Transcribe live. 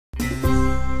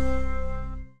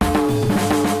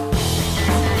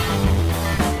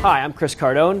Hi, I'm Chris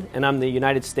Cardone, and I'm the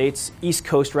United States East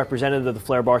Coast representative of the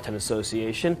Flair Bartenders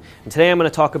Association. And today I'm going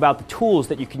to talk about the tools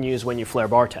that you can use when you Flair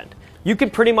bartend. You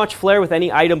can pretty much Flair with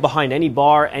any item behind any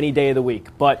bar, any day of the week,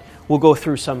 but we'll go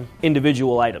through some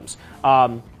individual items.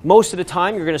 Most of the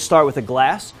time you're going to start with a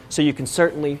glass, so you can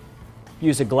certainly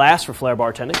use a glass for Flair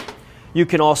bartending. You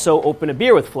can also open a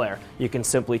beer with Flair. You can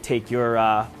simply take your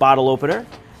bottle opener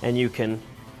and you can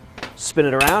spin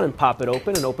it around and pop it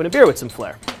open and open a beer with some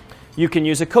Flair. You can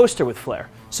use a coaster with Flair.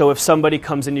 So if somebody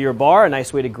comes into your bar, a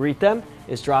nice way to greet them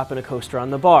is dropping a coaster on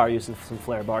the bar using some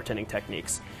Flair bartending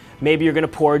techniques. Maybe you're going to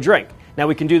pour a drink. Now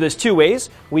we can do this two ways.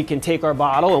 We can take our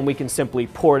bottle and we can simply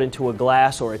pour it into a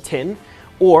glass or a tin.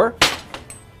 Or,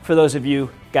 for those of you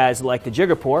guys that like the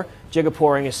jigger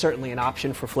pouring is certainly an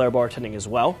option for Flair bartending as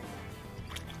well.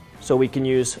 So we can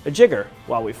use a jigger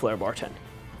while we Flair bartend.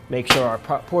 Make sure our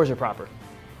pours are proper.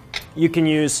 You can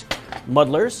use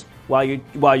muddlers while you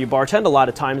bartend. A lot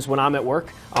of times when I'm at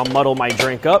work, I'll muddle my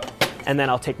drink up, and then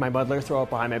I'll take my muddler, throw it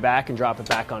behind my back, and drop it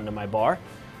back onto my bar.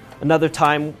 Another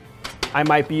time, I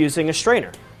might be using a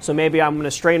strainer. So maybe I'm going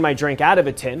to strain my drink out of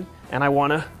a tin, and I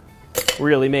want to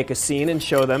really make a scene and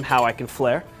show them how I can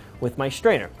Flair with my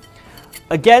strainer.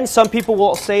 Again, some people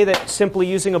will say that simply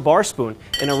using a bar spoon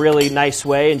in a really nice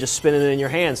way and just spinning it in your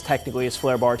hands technically is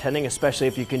Flair bartending, especially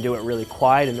if you can do it really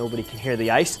quiet and nobody can hear the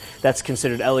ice. That's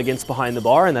considered elegance behind the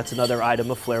bar, and that's another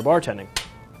item of Flair bartending.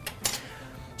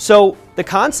 So the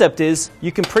concept is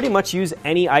you can pretty much use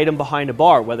any item behind a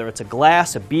bar, whether it's a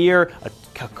glass, a beer, a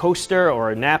coaster,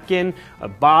 or a napkin, a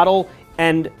bottle,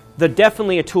 and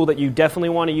definitely a tool that you definitely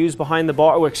want to use behind the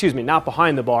bar, or excuse me, not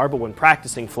behind the bar, but when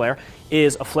practicing Flair,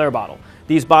 is a Flair bottle.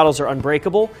 These bottles are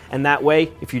unbreakable, and that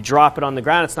way, if you drop it on the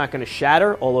ground, it's not going to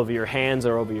shatter all over your hands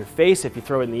or over your face. If you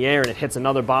throw it in the air and it hits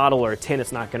another bottle or a tin,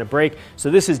 it's not going to break. So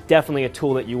this is definitely a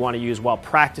tool that you want to use while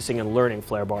practicing and learning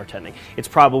Flair bartending. It's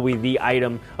probably the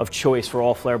item of choice for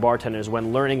all Flair bartenders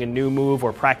when learning a new move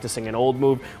or practicing an old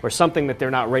move or something that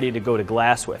they're not ready to go to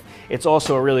glass with. It's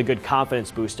also a really good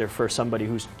confidence booster for somebody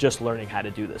who's just learning how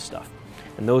to do this stuff.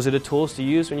 And those are the tools to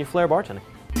use when you Flair bartending.